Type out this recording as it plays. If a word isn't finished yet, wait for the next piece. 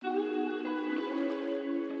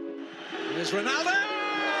Here's Ronaldo!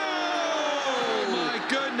 Oh, my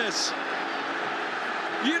goodness!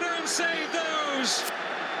 You don't save those!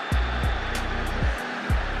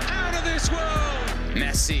 Out of this world!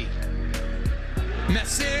 Messi!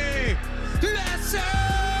 3-0!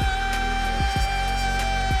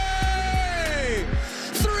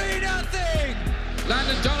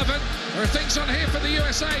 Landon Donovan, there are things on here for the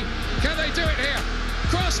USA. Can they do it here?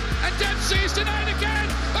 Cross, and Dempsey is denied again,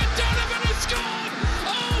 and Donovan has scored!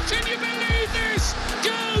 Oh, can you believe this?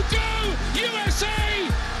 Go, USA!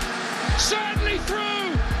 Certainly through.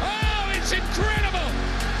 Oh, it's incredible.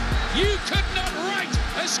 You could not write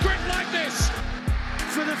a script like this.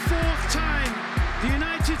 For the fourth time, the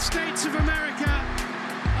United States of America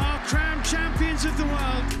are crowned champions of the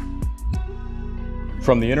world.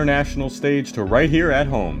 From the international stage to right here at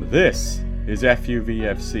home, this is FUV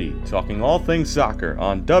FC, talking all things soccer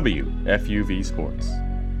on WFUV Sports.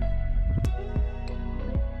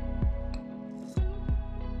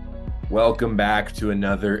 Welcome back to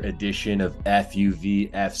another edition of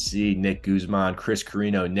FUV FC. Nick Guzman, Chris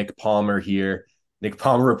Carrino, Nick Palmer here. Nick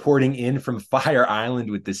Palmer reporting in from Fire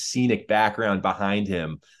Island with the scenic background behind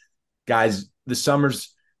him. Guys, we're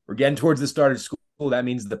getting towards the start of school. That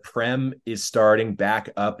means the Prem is starting back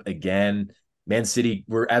up again. Man City,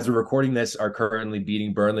 as we're recording this, are currently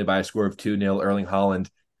beating Burnley by a score of 2-0. Erling Haaland,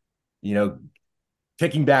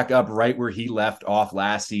 picking back up right where he left off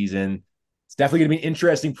last season. It's definitely going to be an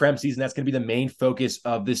interesting Prem season. That's going to be the main focus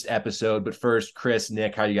of this episode. But first, Chris,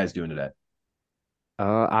 Nick, how are you guys doing today?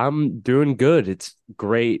 I'm doing good. It's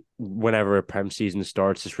great whenever a Prem season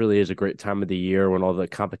starts. This really is a great time of the year when all the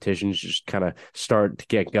competitions just kind of start to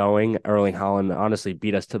get going. Erling Haaland honestly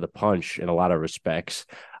beat us to the punch in a lot of respects.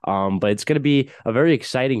 But it's going to be a very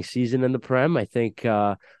exciting season in the Prem. I think,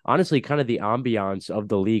 honestly, kind of the ambiance of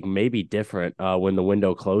the league may be different when the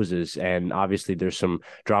window closes. And obviously there's some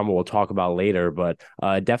drama we'll talk about later, but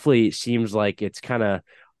it definitely seems like it's kind of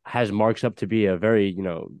has marks up to be a very,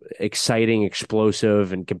 exciting,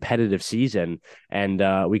 explosive, and competitive season. And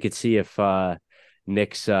we could see if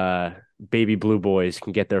Nick's baby blue boys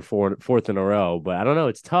can get their fourth in a row. But I don't know.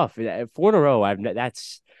 It's tough. 4 in a row.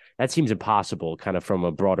 That seems impossible kind of from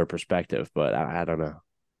a broader perspective, but I don't know.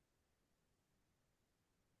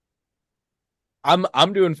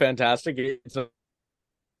 I'm doing fantastic. It's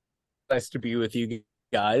nice to be with you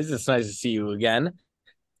guys. It's nice to see you again.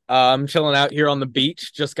 I'm chilling out here on the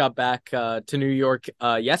beach. Just got back to New York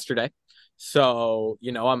yesterday. So,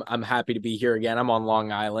 I'm happy to be here again. I'm on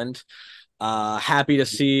Long Island. Happy to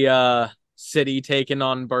see City taking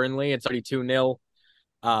on Burnley. It's already 2-0.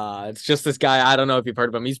 It's just this guy. I don't know if you've heard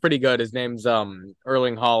of him. He's pretty good. His name's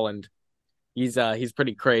Erling Haaland. He's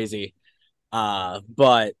pretty crazy.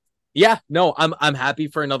 But yeah, no, I'm happy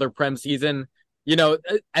for another Prem season.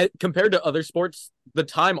 Compared to other sports, the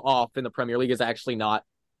time off in the Premier League is actually not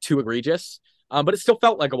too egregious, but it still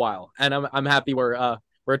felt like a while, and I'm happy we're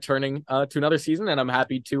returning to another season, and I'm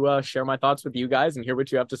happy to share my thoughts with you guys and hear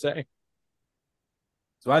what you have to say.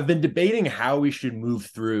 So I've been debating how we should move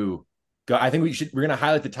through. I think we're going to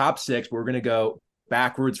highlight the top 6, but we're going to go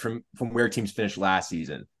backwards from where teams finished last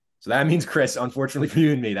season. So that means, Chris, unfortunately for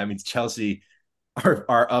you and me, that means Chelsea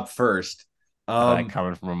are up first. Coming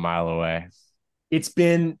from a mile away. It's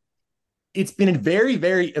been a very,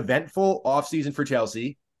 very eventful offseason for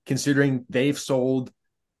Chelsea, considering they've sold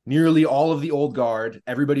nearly all of the old guard,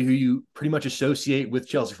 everybody who you pretty much associate with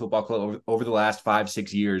Chelsea Football Club over the last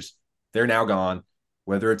 5-6 years. They're now gone,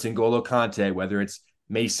 whether it's N'Golo Kante, whether it's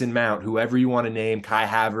Mason Mount, whoever you want to name, Kai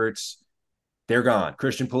Havertz, they're gone.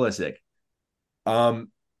 Christian Pulisic.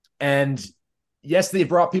 And yes, they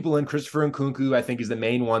brought people in. Christopher Nkunku, I think, is the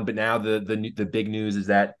main one, but now the big news is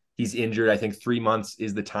that he's injured. I think 3 months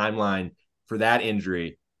is the timeline for that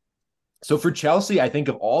injury. So for Chelsea, I think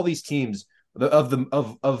of all these teams of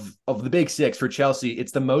the big 6 for Chelsea,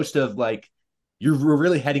 it's the most of like we're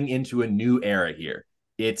really heading into a new era here.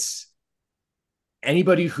 It's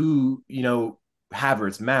anybody who,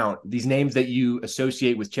 Havertz, Mount, these names that you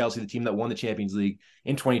associate with Chelsea, the team that won the Champions League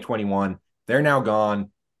in 2021, they're now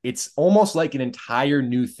gone. It's almost like an entire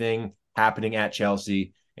new thing happening at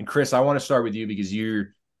Chelsea. And Chris, I want to start with you because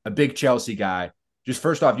you're a big Chelsea guy. Just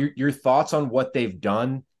first off, your thoughts on what they've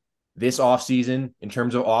done this offseason in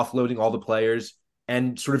terms of offloading all the players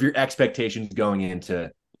and sort of your expectations going into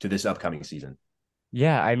this upcoming season.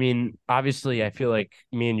 Yeah, I mean, obviously, I feel like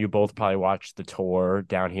me and you both probably watched the tour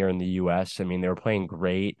down here in the US. I mean, they were playing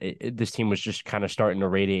great. This team was just kind of starting to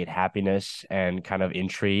radiate happiness and kind of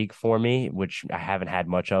intrigue for me, which I haven't had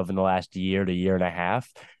much of in the last year to year and a half.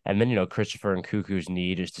 And then, Christopher and Nkunku's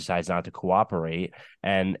knee just decides not to cooperate.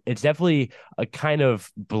 And it's definitely a kind of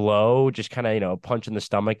blow, just kind of, a punch in the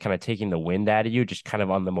stomach, kind of taking the wind out of you, just kind of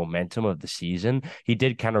on the momentum of the season. He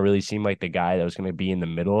did kind of really seem like the guy that was going to be in the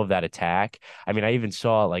middle of that attack. I mean, I even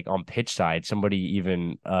saw like on pitch side, somebody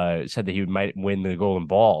even said that he might win the golden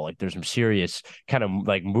ball. Like there's some serious kind of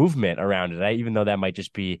like movement around it. Even though that might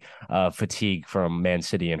just be fatigue from Man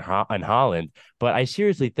City and Holland. But I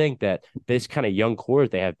seriously think that this kind of young core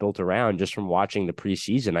they have built around just from watching the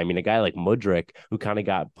preseason. I mean, a guy like Mudryk, who kind of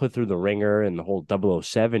got put through the ringer and the whole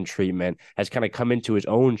 007 treatment, has kind of come into his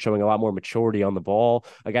own, showing a lot more maturity on the ball.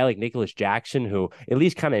 A guy like Nicholas Jackson, who at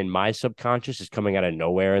least kind of in my subconscious is coming out of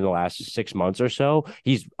nowhere in the last 6 months or so.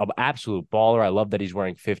 He's an absolute baller. I love that he's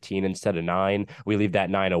wearing 15 instead of 9. We leave that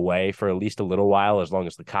 9 away for at least a little while, as long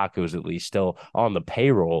as Lukaku is at least still on the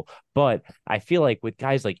payroll. But I feel like with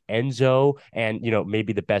guys like Enzo and,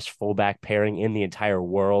 maybe the best fullback pairing in the entire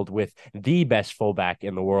world with the best fullback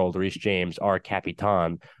in the world, Reece James, our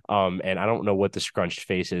Capitan. And I don't know what the scrunched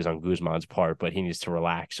face is on Guzman's part, but he needs to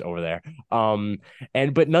relax over there.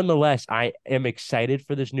 But nonetheless, I am excited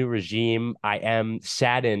for this new regime. I am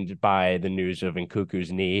saddened by the news of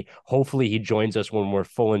Nkunku's knee. Hopefully he joins us when we're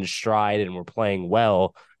full in stride and we're playing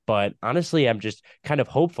well. But honestly, I'm just kind of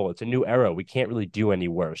hopeful. It's a new era. We can't really do any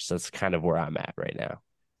worse. That's kind of where I'm at right now.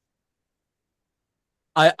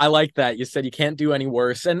 I like that. You said you can't do any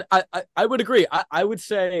worse. And I would agree. I would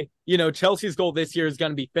say, Chelsea's goal this year is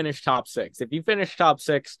going to be finish top 6. If you finish top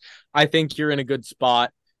 6, I think you're in a good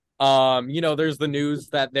spot. There's the news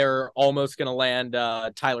that they're almost going to land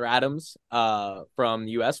Tyler Adams from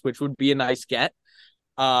the US, which would be a nice get.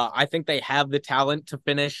 I think they have the talent to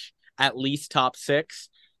finish at least top 6.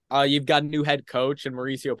 You've got a new head coach and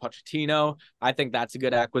Mauricio Pochettino. I think that's a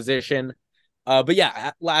good acquisition. But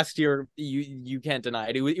yeah, last year, you can't deny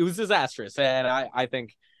it. It was disastrous. And I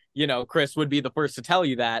think, Chris would be the first to tell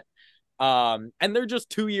you that. And they're just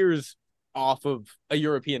 2 years off of a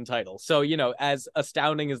European title. So, as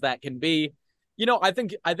astounding as that can be, I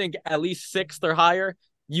think at least 6th or higher,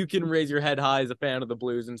 you can raise your head high as a fan of the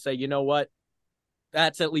Blues and say, you know what?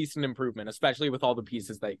 That's at least an improvement, especially with all the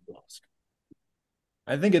pieces that you lost.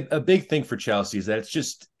 I think a big thing for Chelsea is that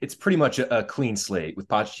it's pretty much a clean slate with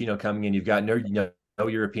Pochettino coming in. You've got no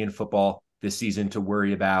European football this season to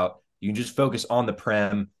worry about. You can just focus on the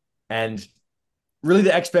Prem, and really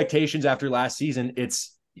the expectations after last season,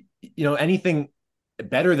 it's anything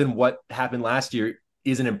better than what happened last year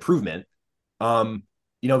is an improvement.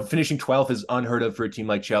 Finishing 12th is unheard of for a team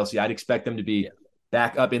like Chelsea. I'd expect them to be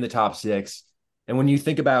back up in the top 6. And when you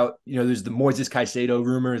think about, there's the Moises Caicedo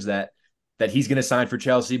rumors that he's going to sign for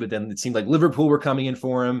Chelsea, but then it seemed like Liverpool were coming in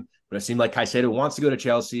for him, but it seemed like Caicedo wants to go to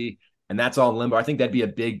Chelsea, and that's all in limbo. I think that'd be a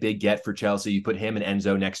big get for Chelsea. You put him and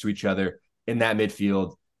Enzo next to each other in that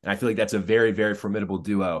midfield, and I feel like that's a very, very formidable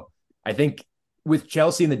duo. I think with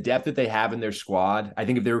Chelsea and the depth that they have in their squad, I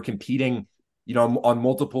think if they were competing, on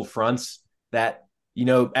multiple fronts, that,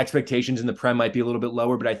 expectations in the Prem might be a little bit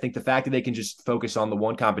lower, but I think the fact that they can just focus on the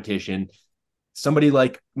one competition, somebody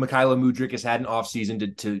like Mykhailo Mudryk has had an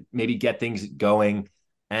offseason to maybe get things going.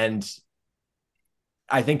 And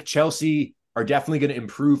I think Chelsea are definitely going to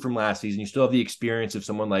improve from last season. You still have the experience of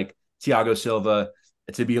someone like Thiago Silva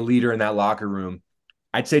to be a leader in that locker room.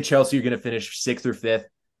 I'd say Chelsea are going to finish 6th or 5th,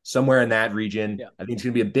 somewhere in that region. Yeah. I think it's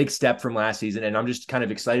going to be a big step from last season. And I'm just kind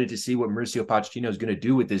of excited to see what Mauricio Pochettino is going to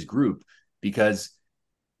do with this group, because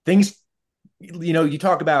things, you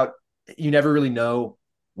talk about, you never really know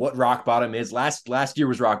what rock bottom is. Last year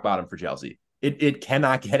was rock bottom for Chelsea. It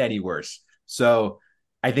cannot get any worse. So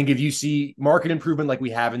I think if you see market improvement like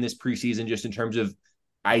we have in this preseason, just in terms of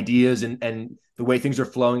ideas and the way things are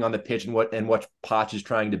flowing on the pitch and what Poch is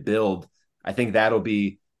trying to build, I think that'll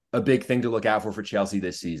be a big thing to look out for Chelsea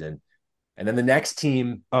this season. And then the next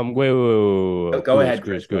team. Wait. Go ahead,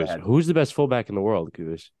 Chris. Goose. Who's the best fullback in the world,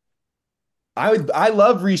 Goose? I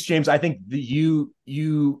love Reece James. I think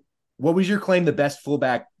what was your claim? The best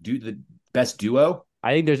fullback, the best duo?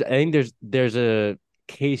 I think there's a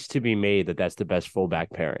case to be made that that's the best fullback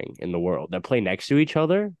pairing in the world that play next to each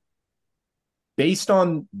other. Based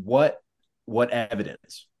on what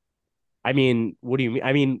evidence? I mean, what do you mean?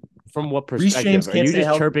 I mean, from what perspective? Are you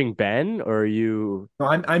just chirping Ben, or are you? No,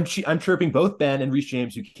 I'm chirping both Ben and Reece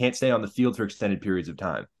James, who can't stay on the field for extended periods of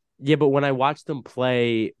time. Yeah, but when I watch them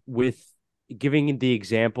play with, giving the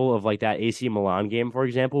example of like that AC Milan game, for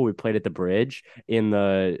example, we played at the Bridge in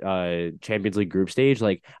the Champions League group stage.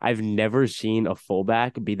 Like I've never seen a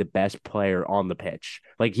fullback be the best player on the pitch.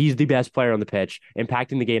 Like he's the best player on the pitch,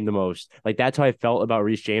 impacting the game the most. Like that's how I felt about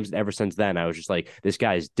Reece James. And ever since then, I was just like, this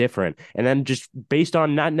guy is different. And then just based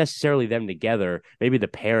on not necessarily them together, maybe the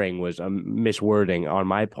pairing was a miswording on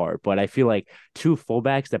my part, but I feel like two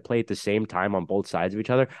fullbacks that play at the same time on both sides of each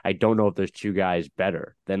other, I don't know if there's two guys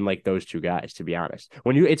better than like those two guys, to be honest.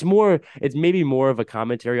 It's maybe more of a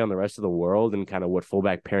commentary on the rest of the world and kind of what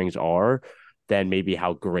fullback pairings are than maybe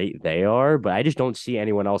how great they are. But I just don't see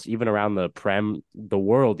anyone else, even around the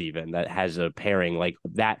world, even that has a pairing like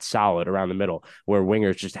that solid around the middle, where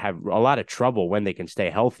wingers just have a lot of trouble when they can stay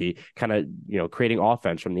healthy, kind of, creating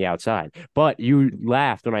offense from the outside. But you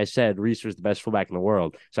laughed when I said Reece was the best fullback in the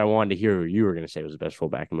world. So I wanted to hear who you were going to say was the best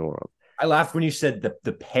fullback in the world. I laughed when you said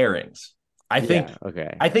the pairings. I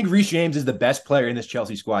think Reece James is the best player in this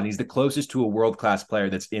Chelsea squad, and he's the closest to a world-class player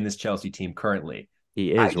that's in this Chelsea team currently.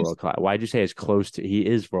 He is world class. Why'd you say as close to? He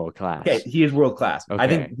is world class. Okay, he is world class. Okay.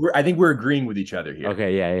 I think we're agreeing with each other here.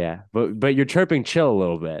 Okay, yeah. But you're chirping Chill a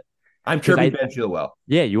little bit. I'm chirping Ben Chilwell.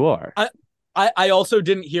 Yeah, you are. I also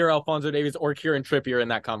didn't hear Alphonso Davies or Kieran Trippier in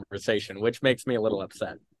that conversation, which makes me a little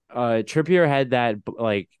upset. Trippier had that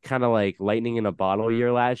like kind of like lightning in a bottle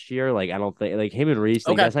year last year. Like I don't think like him and Reece,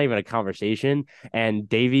 like, that's not even a conversation. And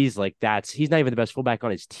Davies, like he's not even the best fullback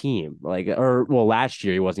on his team. Like last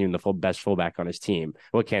year he wasn't even the best fullback on his team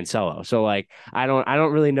with Cancelo. So like I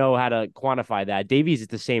don't really know how to quantify that. Davies is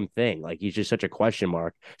the same thing. Like he's just such a question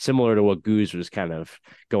mark, similar to what Guz was kind of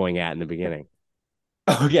going at in the beginning.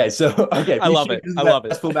 Okay, I love it. I love it.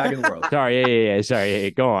 Best fullback in the world. Sorry, yeah. Sorry,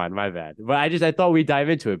 go on. My bad. But I thought we'd dive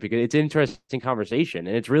into it because it's an interesting conversation,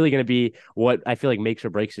 and it's really going to be what I feel like makes or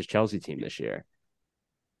breaks this Chelsea team this year.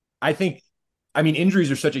 I mean,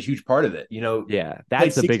 injuries are such a huge part of it. Yeah,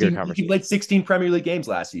 that's the bigger conversation. He played 16 Premier League games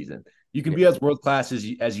last season. You can be as world class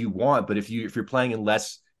as you want, but if you're playing in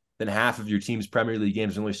less than half of your team's Premier League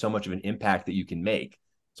games, there's only so much of an impact that you can make.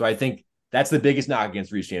 So I think that's the biggest knock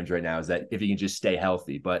against Reece James right now, is that if he can just stay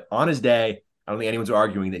healthy. But on his day, I don't think anyone's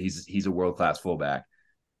arguing that he's a world-class fullback.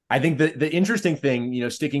 I think the interesting thing,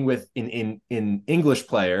 sticking with in English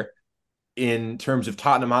player in terms of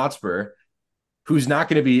Tottenham Hotspur, who's not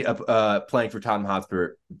going to be playing for Tottenham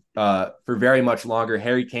Hotspur for very much longer.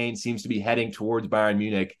 Harry Kane seems to be heading towards Bayern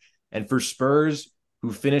Munich. And for Spurs,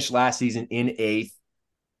 who finished last season in 8th,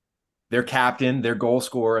 their captain, their goal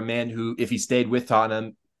scorer, a man who, if he stayed with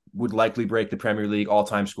Tottenham, would likely break the Premier League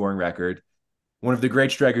all-time scoring record. One of the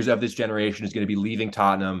great strikers of this generation is going to be leaving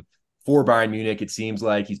Tottenham for Bayern Munich. It seems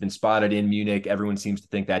like he's been spotted in Munich. Everyone seems to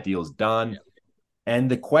think that deal is done. Yeah.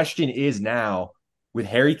 And the question is now, with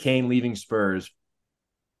Harry Kane leaving Spurs,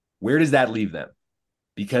 where does that leave them?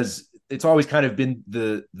 Because it's always kind of been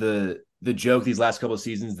the joke these last couple of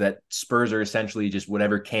seasons that Spurs are essentially just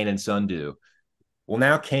whatever Kane and Son do. Well,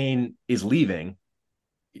 now Kane is leaving.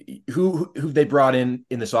 Who they brought in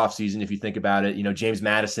this offseason, if you think about it, James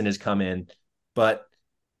Maddison has come in, but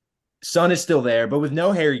Son is still there. But with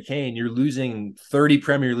no Harry Kane, you're losing 30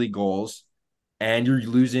 Premier League goals and you're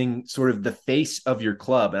losing sort of the face of your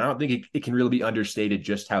club. And I don't think it can really be understated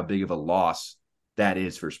just how big of a loss that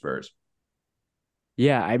is for Spurs.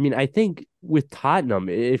 Yeah, I mean, I think with Tottenham,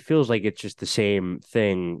 it feels like it's just the same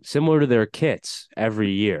thing, similar to their kits every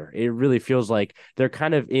year. It really feels like they're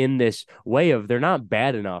kind of in this way of they're not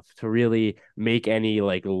bad enough to really make any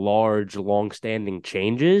like large, long-standing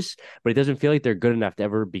changes, but it doesn't feel like they're good enough to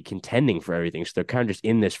ever be contending for everything. So they're kind of just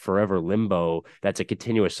in this forever limbo that's a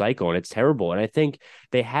continuous cycle, and it's terrible. And I think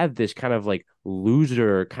they have this kind of like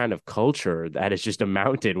loser kind of culture that is just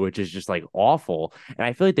amounted, which is just like awful. And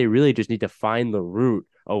I feel like they really just need to find the root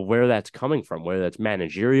of where that's coming from, whether that's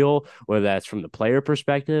managerial, whether that's from the player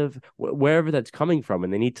perspective, wherever that's coming from,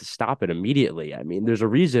 and they need to stop it immediately. I mean, there's a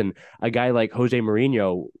reason a guy like Jose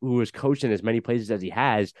Mourinho, who has coached in as many places as he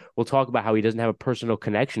has, will talk about how he doesn't have a personal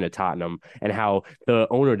connection to Tottenham and how the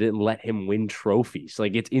owner didn't let him win trophies.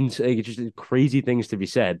 Like it's just crazy things to be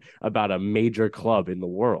said about a major club in the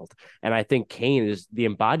world. And I think Kane is the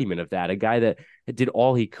embodiment of that, a guy that did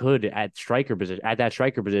all he could at that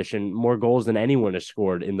striker position, more goals than anyone has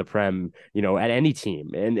scored in the Prem, at any team.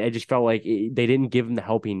 And it just felt like they didn't give him the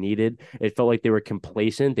help he needed. It felt like they were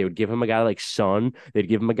complacent. They would give him a guy like Son, they'd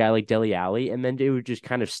give him a guy like Dele Alli, and then they would just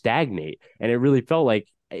kind of stagnate. And it really felt like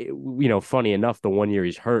funny enough, the one year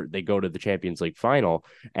he's hurt, they go to the Champions League final,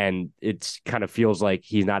 and it's kind of feels like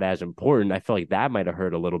he's not as important. I feel like that might have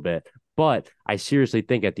hurt a little bit. But I seriously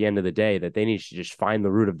think at the end of the day that they need to just find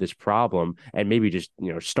the root of this problem and maybe just,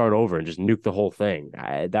 start over and just nuke the whole thing.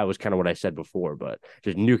 That was kind of what I said before, but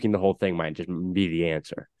just nuking the whole thing might just be the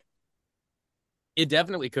answer. It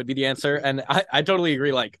definitely could be the answer. And I totally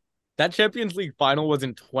agree. Like, that Champions League final was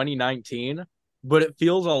in 2019, but it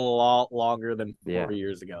feels a lot longer than 4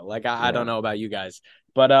 years ago. Like, I don't know about you guys,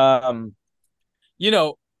 but,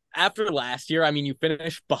 after last year, I mean, you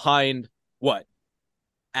finished behind what?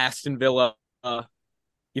 Aston Villa,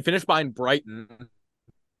 you finished behind Brighton.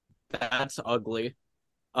 That's ugly,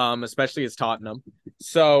 especially as Tottenham.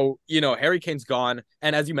 So, Harry Kane's gone,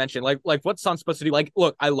 and as you mentioned, like what's Son supposed to do? Like,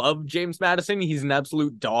 look, I love James Maddison. He's an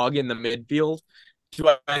absolute dog in the midfield. Do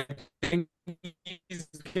I think he's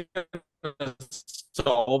gonna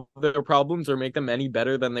solve their problems or make them any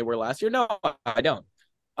better than they were last year? No, I don't.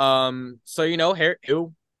 So Harry,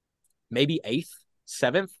 maybe 8th,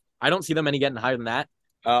 7th. I don't see them any getting higher than that.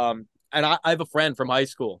 And I have a friend from high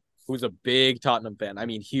school who's a big Tottenham fan. I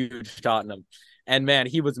mean, huge Tottenham. And man,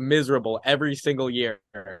 he was miserable every single year.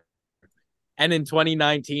 And in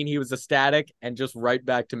 2019, he was ecstatic and just right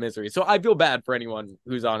back to misery. So I feel bad for anyone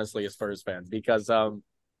who's honestly a Spurs fan because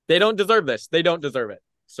they don't deserve this. They don't deserve it.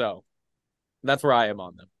 So that's where I am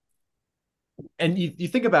on them. And you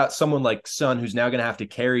think about someone like Son, who's now going to have to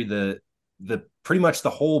carry the pretty much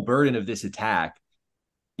the whole burden of this attack.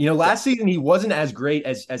 Last season he wasn't as great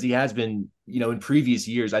as he has been, in previous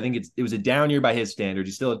years. I think it was a down year by his standards.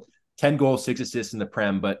 He still had 10 goals, 6 assists in the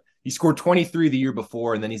Prem, but he scored 23 the year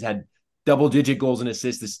before, and then he's had double-digit goals and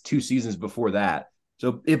assists this 2 seasons before that.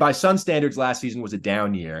 So by Son standards, last season was a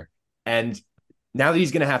down year. And now that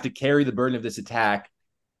he's going to have to carry the burden of this attack,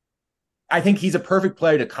 I think he's a perfect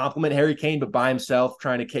player to complement Harry Kane, but by himself,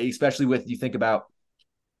 trying to, especially with, you think about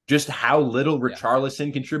just how little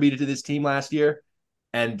Richarlison contributed to this team last year.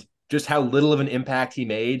 And just how little of an impact he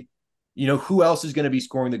made. Who else is going to be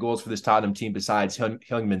scoring the goals for this Tottenham team besides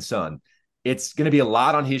Heung-min Son? It's going to be a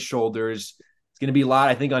lot on his shoulders. It's going to be a lot,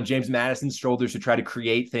 I think, on James Maddison's shoulders to try to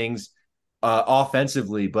create things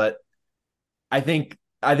offensively. But I think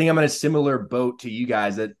I'm in a similar boat to you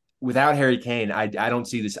guys that without Harry Kane, I don't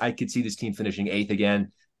see this. I could see this team finishing 8th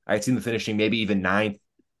again. I could see them finishing maybe even 9th.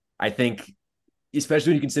 I think, especially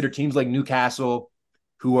when you consider teams like Newcastle,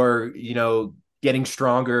 who are, getting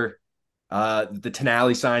stronger, the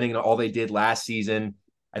Tonali signing and all they did last season.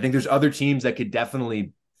 I think there's other teams that could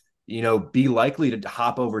definitely, be likely to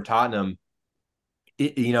hop over Tottenham,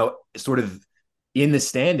 sort of in the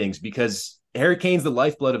standings, because Harry Kane's the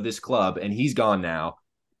lifeblood of this club and he's gone now.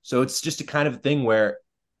 So it's just a kind of thing where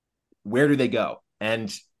do they go?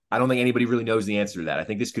 And I don't think anybody really knows the answer to that. I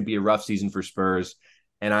think this could be a rough season for Spurs.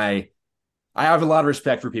 And I have a lot of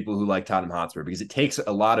respect for people who like Tottenham Hotspur because it takes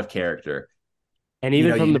a lot of character. And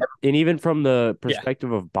even from the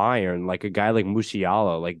perspective of Bayern, like a guy like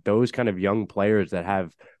Musiala, like those kind of young players that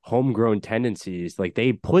have homegrown tendencies, like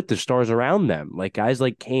they put the stars around them. Like guys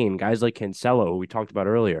like Kane, guys like Cancelo, who we talked about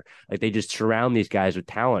earlier, like they just surround these guys with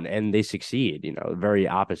talent and they succeed. Very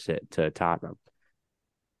opposite to Tottenham.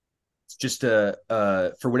 It's just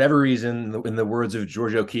for whatever reason, in the words of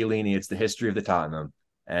Giorgio Chiellini, it's the history of the Tottenham,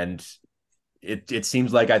 and it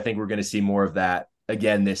seems like I think we're going to see more of that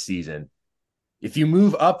again this season. If you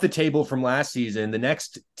move up the table from last season, the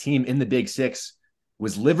next team in the Big Six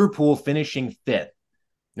was Liverpool, finishing 5th.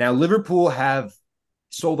 Now, Liverpool have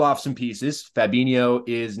sold off some pieces. Fabinho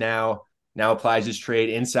is now applies his trade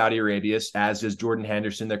in Saudi Arabia, as does Jordan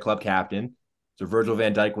Henderson, their club captain. So Virgil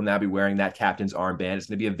van Dijk will now be wearing that captain's armband. It's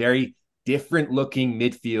going to be a very different looking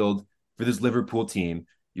midfield for this Liverpool team.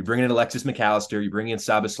 You bring in Alexis McAllister, you bring in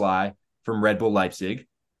Szoboszlai from Red Bull Leipzig.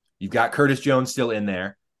 You've got Curtis Jones still in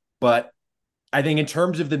there, but I think in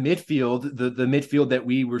terms of the midfield, the midfield that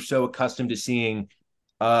we were so accustomed to seeing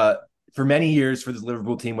for many years for this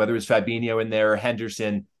Liverpool team, whether it was Fabinho in there or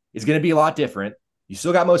Henderson, is going to be a lot different. You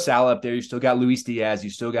still got Mo Salah up there. You still got Luis Diaz. You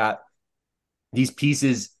still got these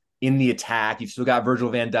pieces in the attack. You've still got Virgil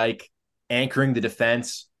van Dijk anchoring the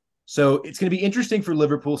defense. So it's going to be interesting for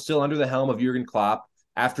Liverpool, still under the helm of Jurgen Klopp,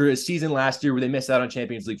 after a season last year where they missed out on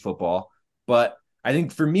Champions League football. But I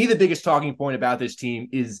think for me, the biggest talking point about this team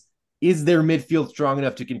is their midfield strong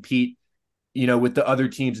enough to compete, with the other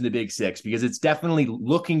teams in the Big Six? Because it's definitely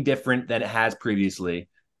looking different than it has previously.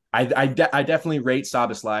 I definitely rate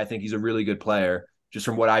Szoboszlai. I think he's a really good player, just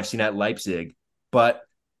from what I've seen at Leipzig. But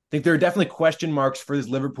I think there are definitely question marks for this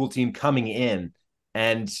Liverpool team coming in.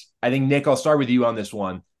 And I think, Nick, I'll start with you on this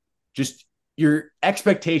one. Just your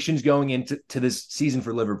expectations going into this season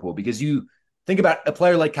for Liverpool, because you think about a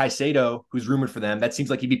player like Caicedo, who's rumored for them. That seems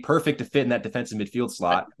like he'd be perfect to fit in that defensive midfield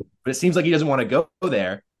slot, but it seems like he doesn't want to go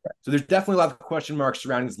there. So there's definitely a lot of question marks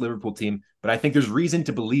surrounding this Liverpool team, but I think there's reason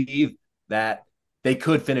to believe that they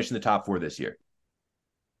could finish in the top 4 this year.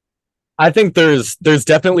 I think there's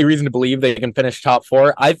definitely reason to believe they can finish top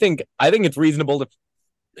 4. I think it's reasonable to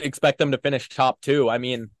expect them to finish top 2. I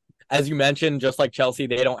mean, as you mentioned, just like Chelsea,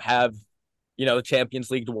 they don't have, the Champions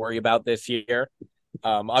League to worry about this year.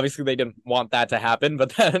 Obviously they didn't want that to happen,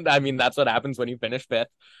 but then, I mean, that's what happens when you finish 5th.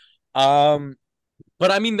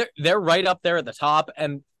 But I mean, they're right up there at the top.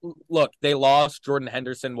 And look, they lost Jordan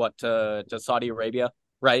Henderson, to Saudi Arabia,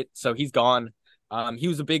 right? So he's gone. He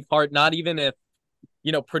was a big part, not even if,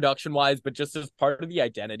 production wise, but just as part of the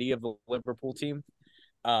identity of the Liverpool team.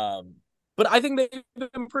 But I think they've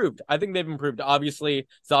improved. Obviously,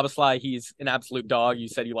 Szoboszlai, he's an absolute dog. You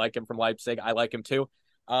said you like him from Leipzig. I like him too.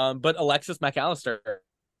 But Alexis McAllister,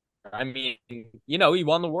 I mean, he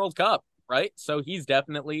won the World Cup, right? So he's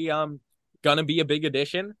definitely gonna be a big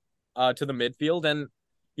addition to the midfield. And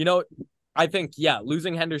I think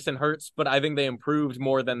losing Henderson hurts, but I think they improved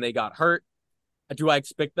more than they got hurt. Do I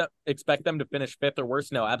expect them to finish 5th or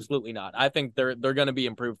worse? No, absolutely not. I think they're going to be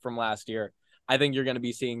improved from last year. I think you're going to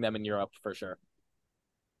be seeing them in Europe for sure.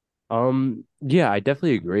 Yeah, I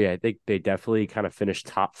definitely agree. I think they definitely kind of finished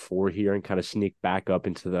top 4 here and kind of sneak back up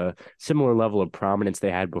into the similar level of prominence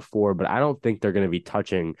they had before, but I don't think they're going to be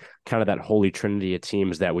touching kind of that holy trinity of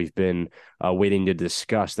teams that we've been waiting to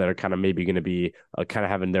discuss that are kind of maybe going to be kind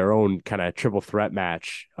of having their own kind of triple threat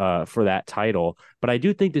match for that title. But I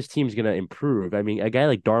do think this team's going to improve. I mean, a guy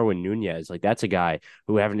like Darwin Nunez, like that's a guy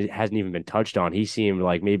who hasn't even been touched on. He seemed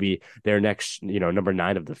like maybe their next, number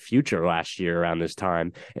 9 of the future last year around this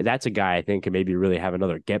time. And that's a guy I think can maybe really have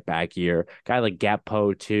another get back year. Guy like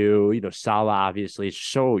Gakpo too, Salah obviously is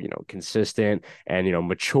so, consistent and,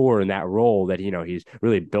 mature in that role that, he's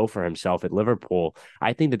really built for himself at Liverpool.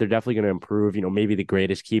 I think that they're definitely going to improve, maybe the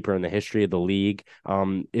greatest keeper in the history of the league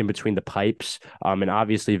in between the pipes. And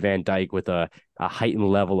obviously Van Dijk with a heightened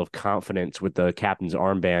level of confidence with the captain's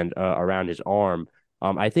armband around his arm.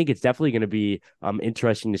 I think it's definitely going to be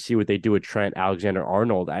interesting to see what they do with Trent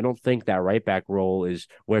Alexander-Arnold. I don't think that right back role is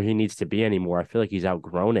where he needs to be anymore. I feel like he's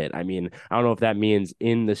outgrown it. I mean, I don't know if that means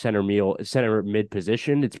in the center mid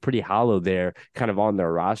position. It's pretty hollow there, kind of on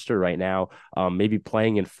their roster right now. Maybe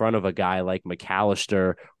playing in front of a guy like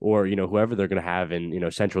McAllister or whoever they're going to have in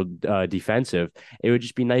central defensive. It would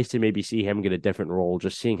just be nice to maybe see him get a different role.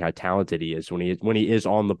 Just seeing how talented he is when he is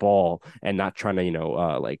on the ball and not trying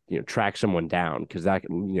to track someone down, because that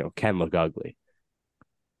can look ugly.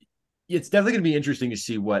 It's definitely going to be interesting to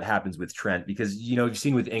see what happens with Trent, because you've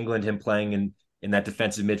seen with England him playing in that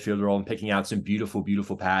defensive midfield role and picking out some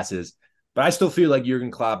beautiful passes. But I still feel like Jurgen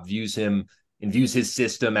Klopp views him and views his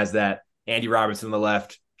system as that Andy Robertson on the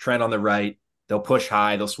left, Trent on the right. They'll push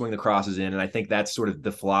high, they'll swing the crosses in, and I think that's sort of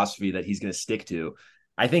the philosophy that he's going to stick to.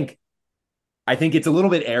 I think it's a little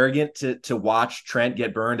bit arrogant to watch Trent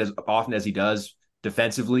get burned as often as he does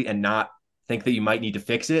defensively and not think that you might need to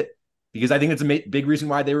fix it, because I think that's a big reason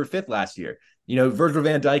why they were 5th last year. Virgil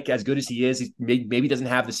van Dijk, as good as he is, he maybe doesn't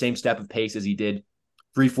have the same step of pace as he did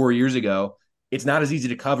 3-4 years ago. It's not as easy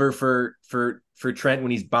to cover for Trent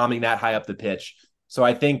when he's bombing that high up the pitch. So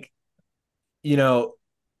I think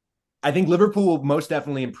Liverpool will most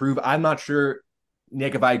definitely improve. I'm not sure,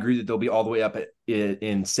 Nick, if I agree that they'll be all the way up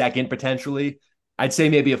in 2nd potentially. I'd say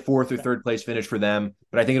maybe a 4th or 3rd place finish for them,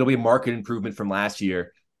 but I think it'll be a market improvement from last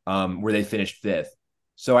year, where they finished 5th.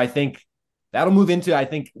 So I think that'll move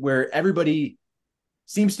into, where everybody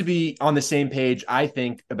seems to be on the same page, I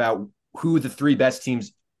think, about who the 3 best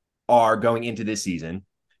teams are going into this season. And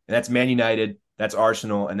that's Man United, that's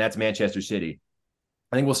Arsenal, and that's Manchester City.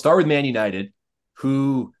 I think we'll start with Man United,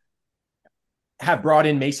 who have brought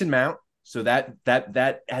in Mason Mount. So that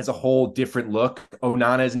has a whole different look.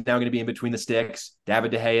 Onana is now going to be in between the sticks.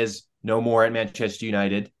 David De Gea is no more at Manchester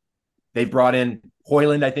United. They've brought in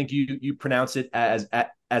Højlund. I think you pronounce it as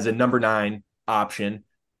a number 9 option.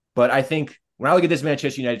 But I think when I look at this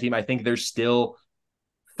Manchester United team, I think they're still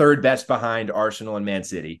 3rd best behind Arsenal and Man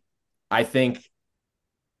City.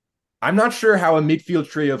 I'm not sure how a midfield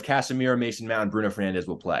trio of Casemiro, Mason Mount, and Bruno Fernandes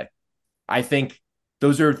will play. I think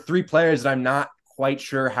those are 3 players that I'm not quite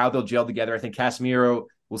sure how they'll gel together. I think Casemiro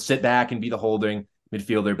will sit back and be the holding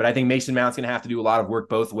midfielder, but I think Mason Mount's going to have to do a lot of work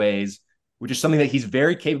both ways, which is something that he's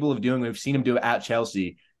very capable of doing. We've seen him do it at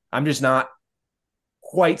Chelsea. I'm just not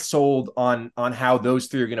quite sold on how those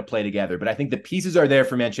 3 are going to play together, but I think the pieces are there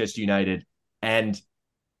for Manchester United, and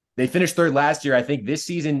they finished 3rd last year. I think this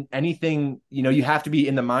season, anything, you have to be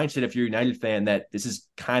in the mindset, if you're a United fan, that this is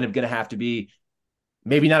kind of going to have to be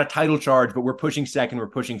maybe not a title charge, but we're pushing second, we're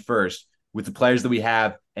pushing first with the players that we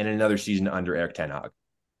have and another season under Eric Ten Hag?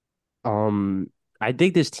 I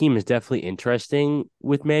think this team is definitely interesting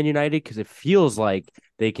with Man United because it feels like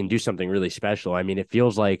they can do something really special. I mean, it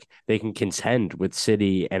feels like they can contend with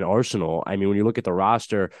City and Arsenal. I mean, when you look at the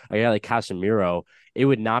roster, a guy like Casemiro, it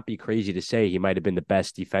would not be crazy to say he might have been the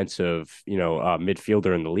best defensive,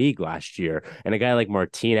 midfielder in the league last year. And a guy like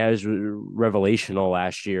Martinez, revelational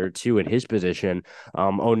last year too in his position.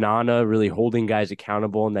 Onana really holding guys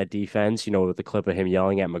accountable in that defense. With the clip of him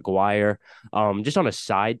yelling at Maguire. Just on a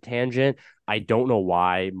side tangent, I don't know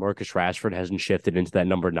why Marcus Rashford hasn't shifted into that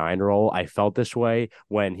number 9 role. I felt this way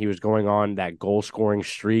when he was going on that goal scoring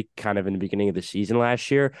streak kind of in the beginning of the season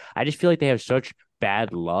last year. I just feel like they have such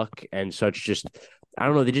bad luck and such just, I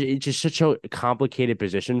don't know. It's just such a complicated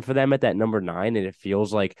position for them at that number 9. And it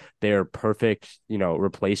feels like their perfect,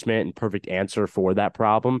 replacement and perfect answer for that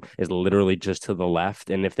problem is literally just to the left.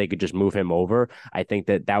 And if they could just move him over, I think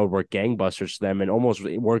that would work gangbusters to them and almost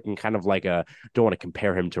working kind of like don't want to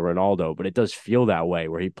compare him to Ronaldo, but it does feel that way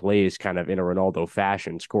where he plays kind of in a Ronaldo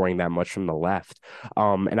fashion, scoring that much from the left.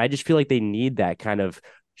 And I just feel like they need that kind of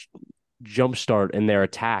jumpstart in their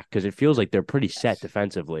attack because it feels like they're pretty set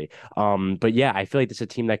defensively. But yeah, I feel like this is a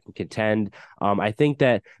team that can contend. I think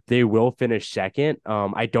that they will finish second.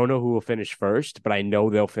 I don't know who will finish first, but I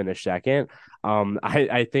know they'll finish second.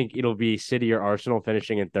 I think it'll be City or Arsenal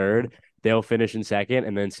finishing in third. They'll finish in second,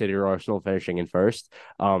 and then City or Arsenal finishing in first.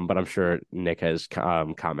 But I'm sure Nick has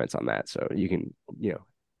comments on that, so you can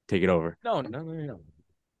take it over. No.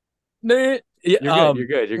 No, You're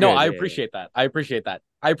good. You're no, good. I appreciate that. I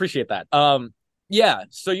appreciate that. Yeah.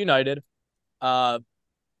 So United,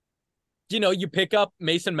 you pick up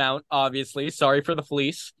Mason Mount, obviously. Sorry for the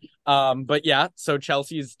fleece. But yeah. So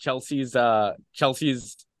Chelsea's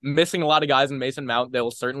missing a lot of guys in Mason Mount.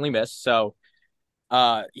 They'll certainly miss. So,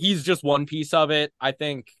 he's just one piece of it. I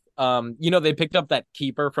think, they picked up that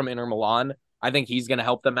keeper from Inter Milan. I think he's going to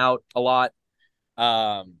help them out a lot.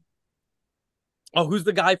 Who's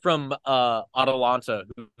the guy from Atalanta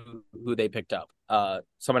who they picked up?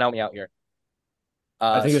 Someone help me out here.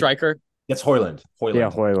 I think striker. It's Højlund. Yeah,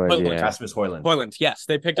 Højlund. Yeah. Rasmus Højlund. Højlund. Yes,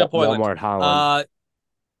 they picked up Højlund. Walmart Holland.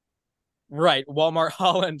 Right, Walmart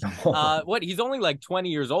Holland. What? He's only like 20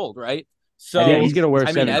 years old, right? So yeah, he's gonna wear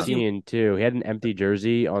 17 too. He had an empty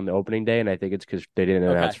jersey on the opening day, and I think it's because they didn't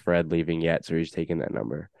announce Fred leaving yet, so he's taking that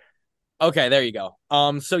number. Okay, there you go.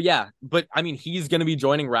 So yeah, but I mean, he's gonna be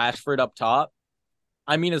joining Rashford up top.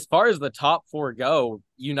 I mean, as far as the top 4 go,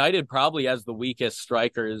 United probably has the weakest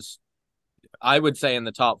strikers, I would say, in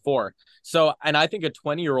the top 4. So, and I think a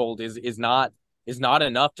 20-year-old is not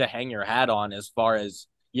enough to hang your hat on as far as,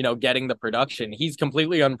 getting the production. He's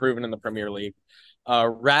completely unproven in the Premier League.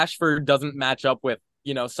 Rashford doesn't match up with,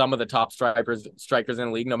 some of the top strikers in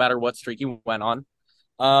the league, no matter what streak he went on.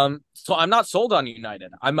 So I'm not sold on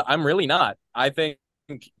United. I'm really not. I think,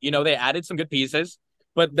 they added some good pieces,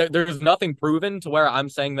 but there's nothing proven to where I'm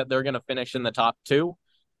saying that they're going to finish in the top 2.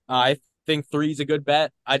 I think 3 is a good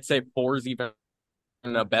bet. I'd say 4 is even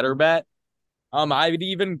a better bet. I would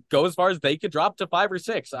even go as far as they could drop to 5 or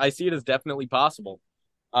 6. I see it as definitely possible.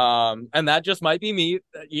 And that just might be me,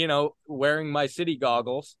 wearing my City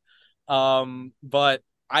goggles. But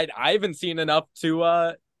I haven't seen enough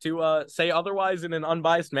to say otherwise in an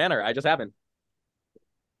unbiased manner. I just haven't.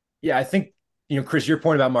 Yeah, I think, Chris, your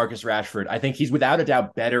point about Marcus Rashford, I think he's without a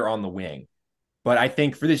doubt better on the wing. But I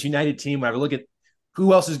think for this United team, when I look at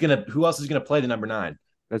who else is gonna play the number 9.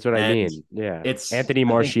 That's what I mean. Yeah, it's Anthony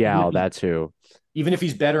Martial. That's who. Even if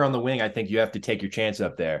he's better on the wing, I think you have to take your chance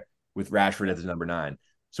up there with Rashford as the number 9.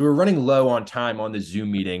 So we're running low on time on the Zoom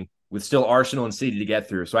meeting with still Arsenal and City to get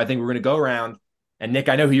through. So I think we're going to go around. And Nick,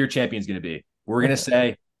 I know who your champion is going to be. We're going to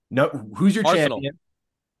say, no, who's your champion?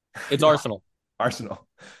 It's Arsenal. Arsenal.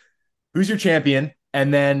 Who's your champion?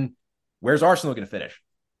 And then where's Arsenal going to finish?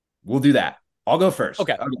 We'll do that. I'll go first.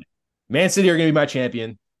 Okay. Man City are going to be my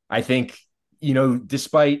champion. I think,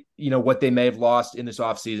 despite, what they may have lost in this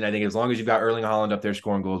offseason, I think as long as you've got Erling Haaland up there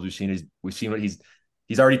scoring goals, we've seen what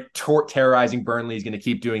he's already terrorizing Burnley. He's going to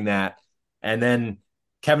keep doing that. And then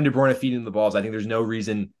Kevin De Bruyne feeding the balls. I think there's no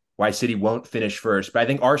reason why City won't finish first. But I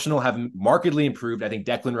think Arsenal have markedly improved. I think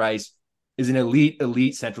Declan Rice is an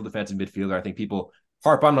elite central defensive midfielder. I think people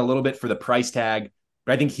harp on him a little bit for the price tag,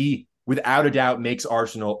 but I think he, without a doubt, makes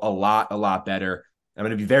Arsenal a lot better. I'm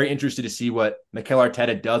going to be very interested to see what Mikel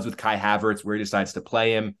Arteta does with Kai Havertz, where he decides to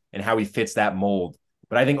play him and how he fits that mold.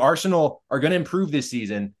 But I think Arsenal are going to improve this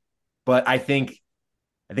season, but I think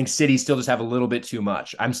City still just have a little bit too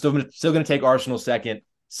much. I'm still going to take Arsenal second,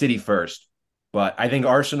 City first. But I think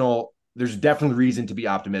Arsenal, there's definitely reason to be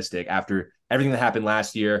optimistic after everything that happened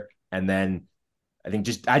last year. And then I think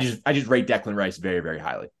I just rate Declan Rice very, very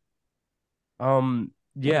highly.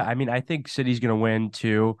 Yeah, I mean, I think City's gonna win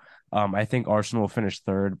too. I think Arsenal will finish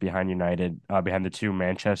third behind United, behind the two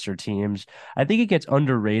Manchester teams. I think it gets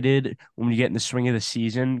underrated when you get in the swing of the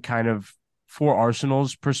season, kind of for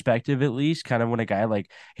Arsenal's perspective, at least, kind of when a guy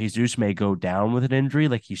like Jesus may go down with an injury,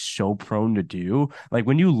 like he's so prone to do. Like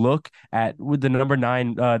when you look at with the number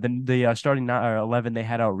nine, the starting 11 they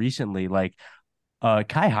had out recently, like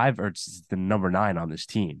Kai Havertz is the number 9 on this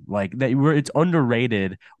team. Like it's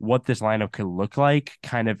underrated what this lineup could look like,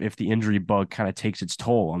 kind of if the injury bug kind of takes its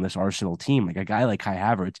toll on this Arsenal team. Like a guy like Kai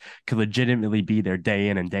Havertz could legitimately be their day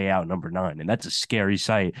in and day out number 9, and that's a scary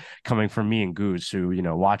sight coming from me and Goose, who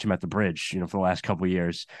watch him at the bridge, for the last couple of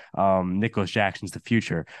years. Nicholas Jackson's the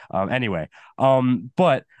future.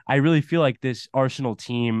 But I really feel like this Arsenal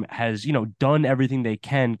team has done everything they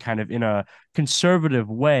can, kind of in a conservative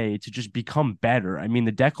way, to just become better. I mean,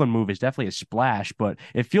 the Declan move is definitely a splash, but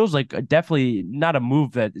it feels like definitely not a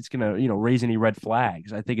move that it's going to, raise any red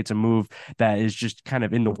flags. I think it's a move that is just kind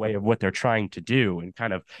of in the way of what they're trying to do and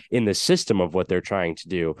kind of in the system of what they're trying to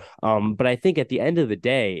do. But I think at the end of the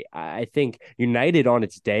day, I think United on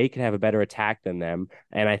its day can have a better attack than them.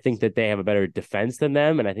 And I think that they have a better defense than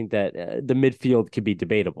them. And I think that the midfield could be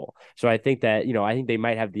debatable. So I think that, I think they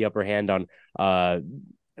might have the upper hand on,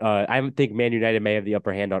 I think Man United may have the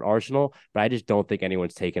upper hand on Arsenal, but I just don't think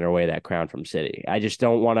anyone's taking away that crown from City. I just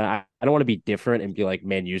don't want to. I don't want to be different and be like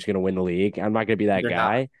Man U's going to win the league. I'm not going to be that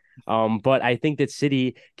guy. But I think that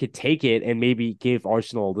City could take it and maybe give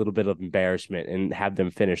Arsenal a little bit of embarrassment and have them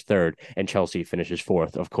finish third, and Chelsea finishes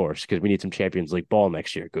fourth, of course, because we need some Champions League ball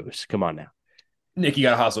next year. Goose, come on now. Nick, you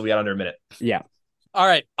got to hustle. We got under a minute. Yeah. All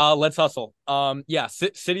right. Let's hustle. Yeah.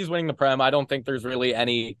 City's winning the Prem. I don't think there's really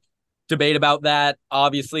any debate about that.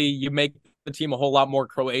 Obviously, you make the team a whole lot more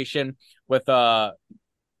Croatian with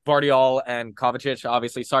Vardiol and Kovacic.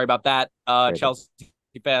 Obviously, sorry about that, Chelsea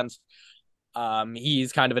fans.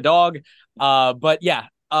 He's kind of a dog. But yeah,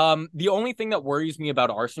 the only thing that worries me about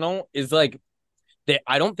Arsenal is I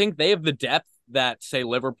don't think they have the depth that, say,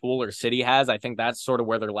 Liverpool or City has. I think that's sort of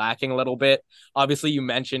where they're lacking a little bit. Obviously, you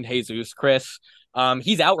mentioned Jesus, Chris.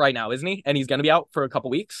 He's out right now, isn't he? And he's going to be out for a couple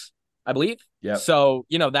weeks, I believe. Yeah. So,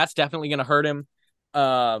 that's definitely going to hurt him.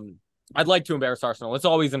 I'd like to embarrass Arsenal. It's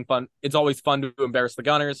always fun. It's always fun to embarrass the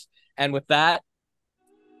Gunners. And with that,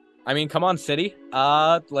 I mean, come on, City.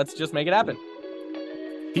 Let's just make it happen.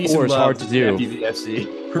 Peace and love hard to do. FUV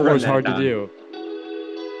FC. Or is hard to do.